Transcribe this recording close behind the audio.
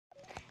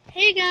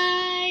Hey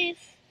guys!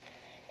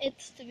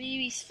 It's the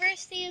baby's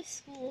first day of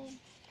school,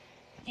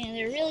 and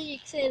they're really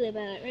excited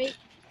about it, right?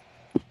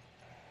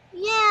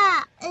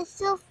 Yeah, it's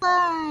so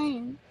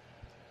fun.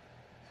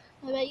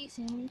 What about you,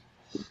 Sammy?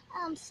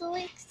 I'm so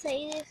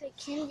excited for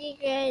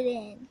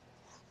kindergarten.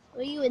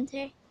 What are you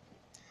into?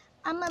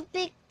 I'm a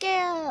big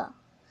girl,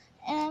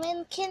 and I'm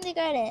in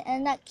kindergarten.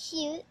 I'm not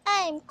cute.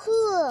 I'm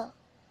cool.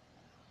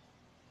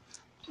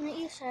 What about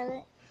you,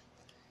 Charlotte?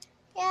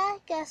 Yeah, I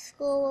guess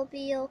school will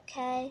be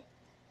okay.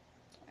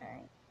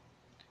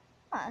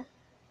 Alright.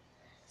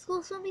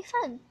 School's gonna be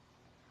fun.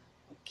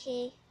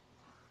 Okay.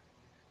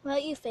 What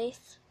about you,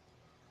 Faith?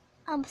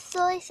 I'm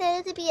so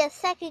excited to be a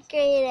second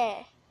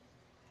grader.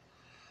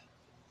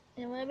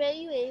 And what about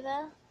you,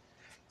 Ava?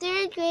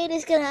 Third grade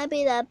is gonna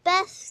be the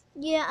best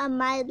year of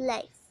my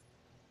life.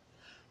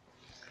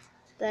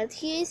 Glad to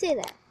hear you say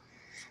that.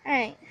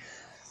 Alright,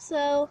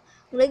 so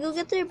I'm gonna go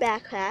get their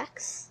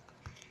backpacks.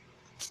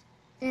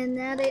 And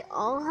now they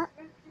all have...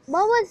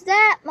 What was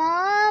that,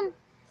 Mom?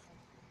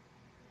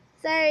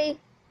 Sorry.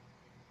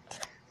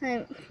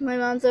 My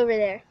mom's over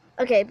there.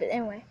 Okay, but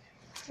anyway.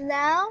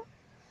 Now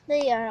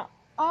they are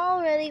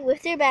all ready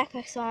with their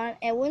backpacks on,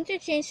 and Winter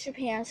changed her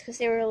pants because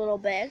they were a little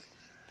big.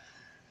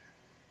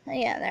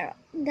 Yeah,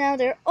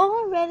 they're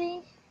all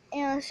ready,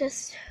 and let's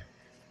just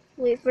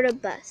wait for the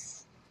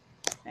bus.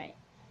 Right.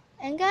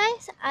 And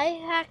guys,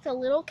 I packed a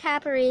little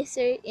cap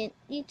eraser in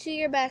each of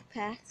your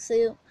backpacks,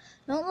 so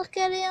don't look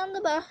at it on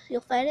the bus.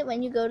 You'll find it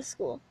when you go to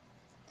school.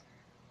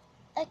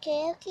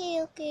 Okay.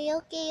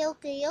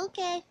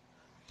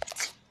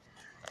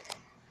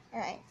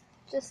 Alright,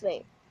 just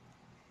wait.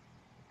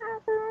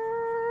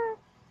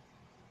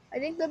 I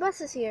think the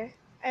bus is here.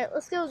 Alright,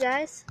 let's go,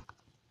 guys.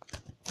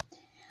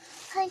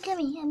 I'm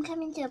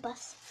coming to the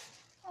bus.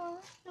 Oh,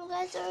 you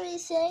guys are already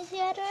sitting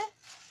together?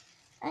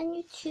 And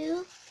you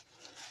two?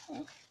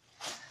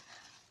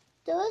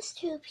 Those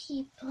two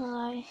people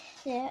are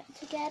there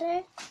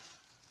together.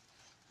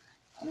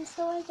 And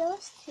so are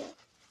those two.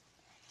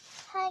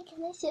 Hi,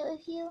 can I sit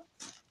with you?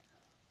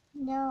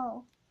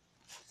 No.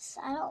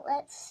 I don't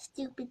let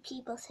stupid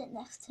people sit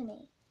next to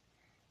me.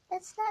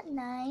 That's not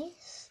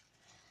nice.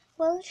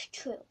 Well, it's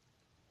true.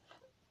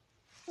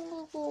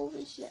 We'll go over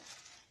here.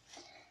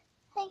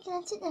 Hi,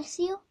 can I sit next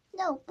to you?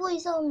 No,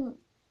 boys only.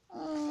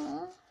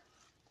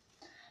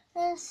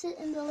 Let's sit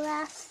in the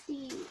last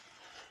seat.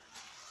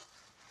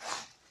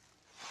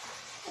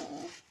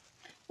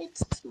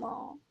 It's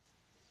small.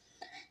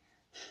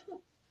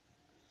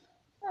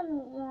 I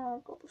don't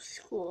want to go to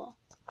school.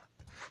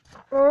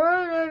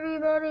 Alright,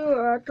 everybody,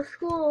 we're at the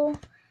school.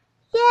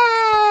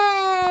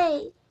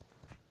 Yay!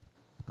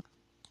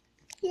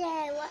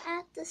 Yay, we're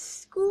at the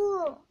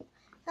school.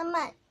 Come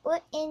on,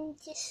 we're in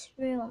this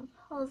room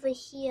over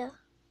here.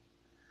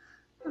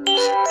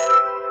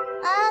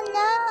 Oh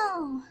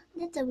no!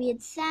 That's a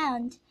weird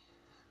sound.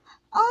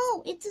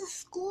 Oh, it's a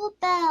school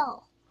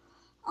bell.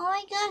 Oh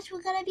my gosh,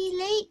 we're gonna be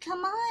late.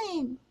 Come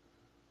on.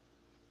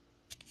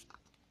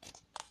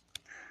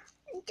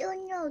 I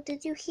don't know.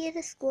 Did you hear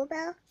the school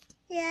bell?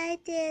 Yeah, I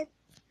did.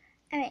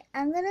 Alright,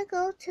 I'm gonna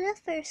go to the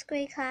first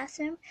grade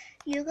classroom.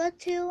 You go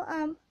to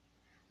I'm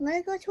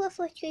gonna go to a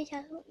fourth grade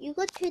classroom. You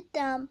go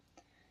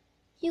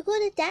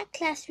to that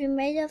classroom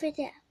right over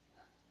there.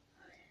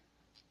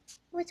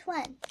 Which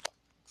one?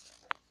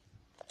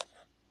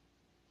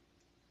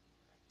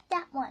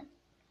 That one.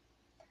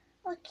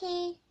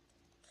 Okay.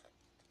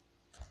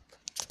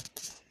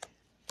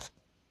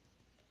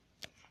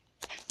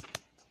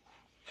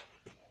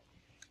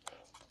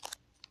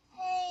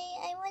 Hey,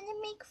 I want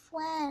to make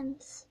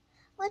friends.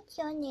 What's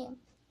your name?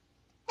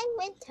 I'm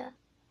Winter.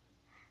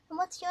 And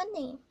what's your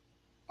name?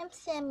 I'm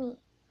Sammy.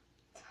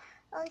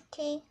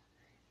 Okay.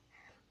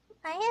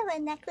 I have a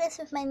necklace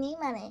with my name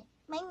on it.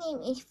 My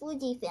name is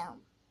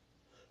Fujifilm.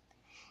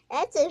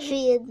 That's a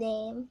weird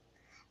name.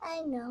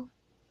 I know.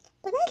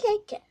 But I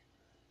like it.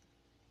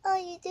 Oh,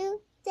 you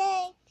do?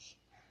 Thanks.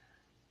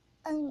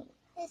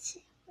 Let's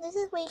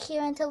just wait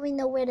here until we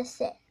know where to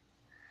sit.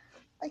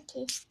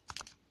 Okay.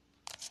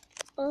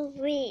 Oh,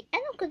 wait. I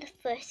don't go to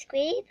first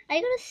grade. I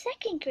go to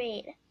second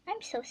grade.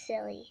 I'm so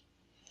silly.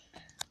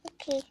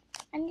 Okay.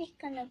 I'm just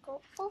gonna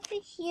go over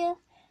here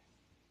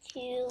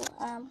to,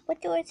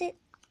 what door is it?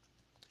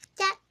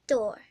 That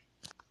door.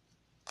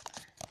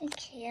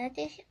 Okay,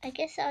 I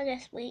guess I'll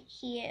just wait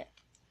here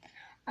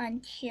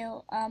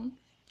until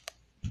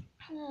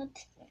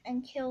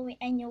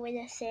I know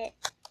where to sit.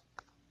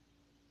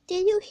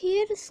 Did you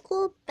hear the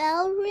school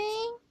bell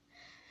ring?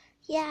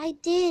 Yeah, I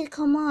did.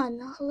 Come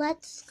on,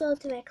 let's go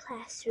to our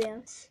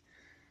classrooms.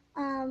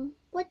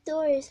 What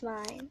door is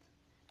mine?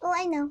 Oh,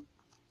 I know.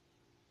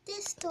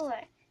 This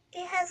door.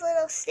 It has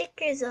little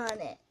stickers on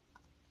it.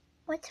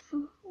 What's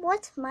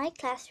my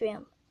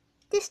classroom?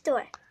 This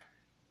door.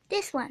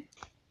 This one.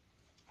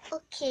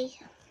 Okay.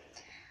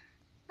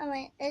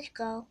 Alright, let's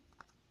go.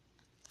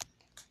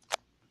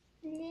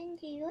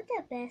 Lindy, you're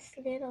the best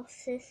little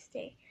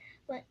sister.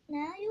 But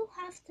now you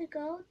have to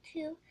go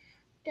to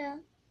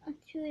the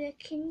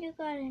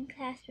kindergarten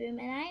classroom,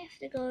 and I have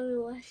to go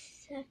to a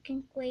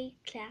second grade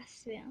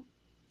classroom.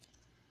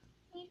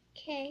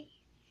 Okay.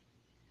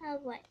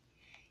 What?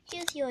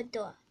 Here's your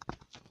door.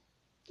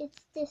 It's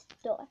this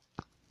door.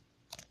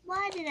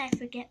 Why did I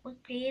forget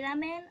what grade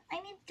I'm in?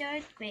 I'm in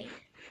 3rd grade.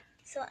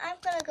 So I'm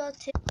gonna go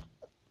to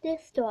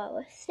this door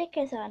with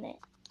stickers on it.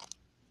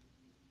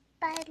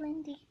 Bye,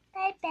 Lindy.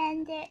 Bye,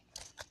 Bandit.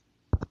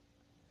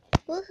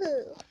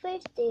 Woohoo!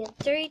 First day of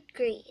 3rd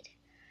grade.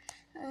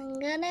 I'm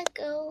gonna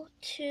go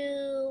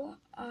to,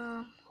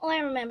 I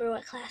remember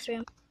what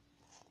classroom.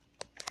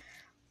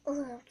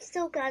 Oh, I'm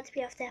so glad to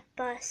be off that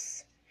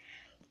bus.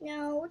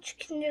 Now, which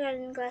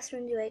kindergarten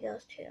classroom do I go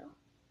to?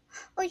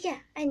 Oh yeah,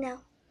 I know.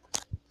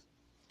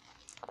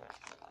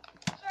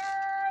 这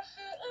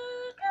是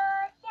一个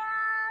小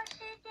世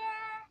界，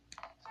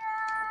这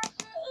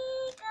是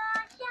一个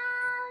小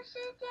世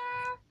界，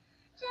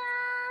这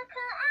可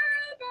爱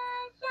的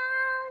小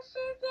世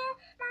界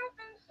来分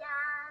享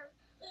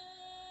一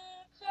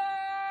切。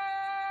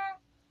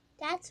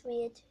That's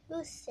weird.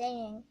 Who's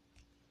saying?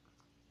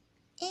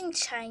 In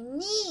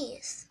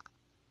Chinese.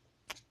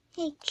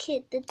 Hey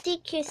kid, the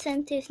daycare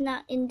center is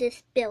not in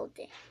this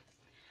building.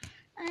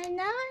 I'm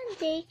not in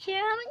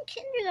daycare, I'm in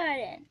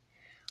kindergarten.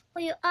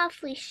 Well, you're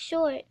awfully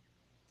short.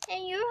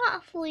 And you're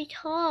awfully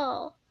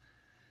tall.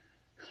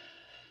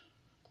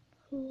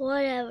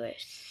 Whatever,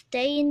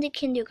 stay in the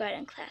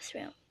kindergarten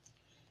classroom.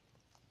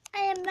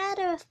 As a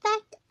matter of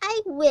fact,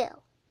 I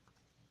will.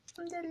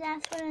 I'm the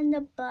last one on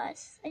the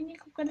bus. I think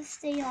I'm gonna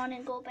stay on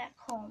and go back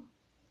home.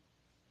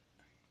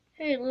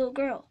 Hey, little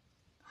girl.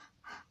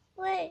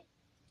 Wait,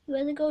 you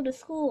have to go to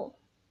school.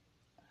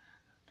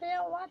 But I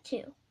don't want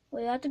to.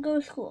 We have to go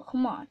to school.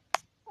 Come on.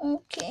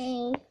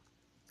 Okay.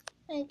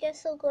 I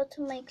guess I'll go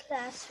to my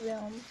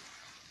classroom.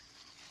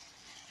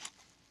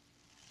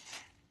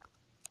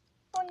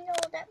 Oh no,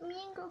 that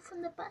mean girl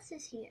from the bus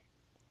is here.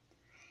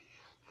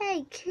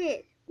 Hey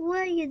kid, what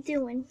are you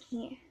doing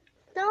here?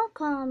 Don't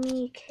call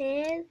me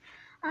kid.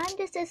 I'm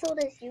just as old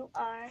as you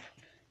are.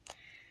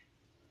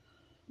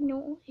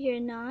 No,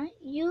 you're not.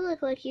 You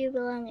look like you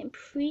belong in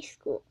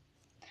preschool.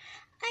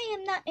 I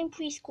am not in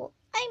preschool.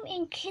 I'm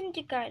in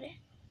kindergarten.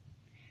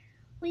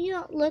 Well, you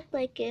don't look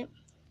like it.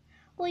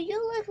 Well, you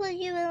look like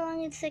you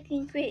belong in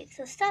 2nd grade,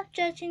 so stop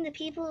judging the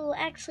people who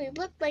actually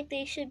look like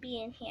they should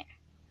be in here.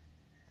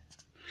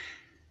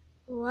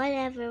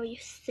 Whatever you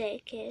say,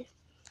 kid.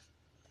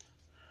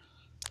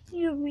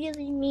 You're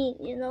really mean,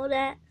 you know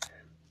that?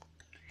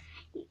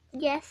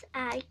 Yes,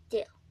 I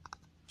do.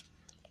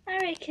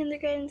 Alright,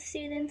 kindergarten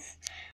students,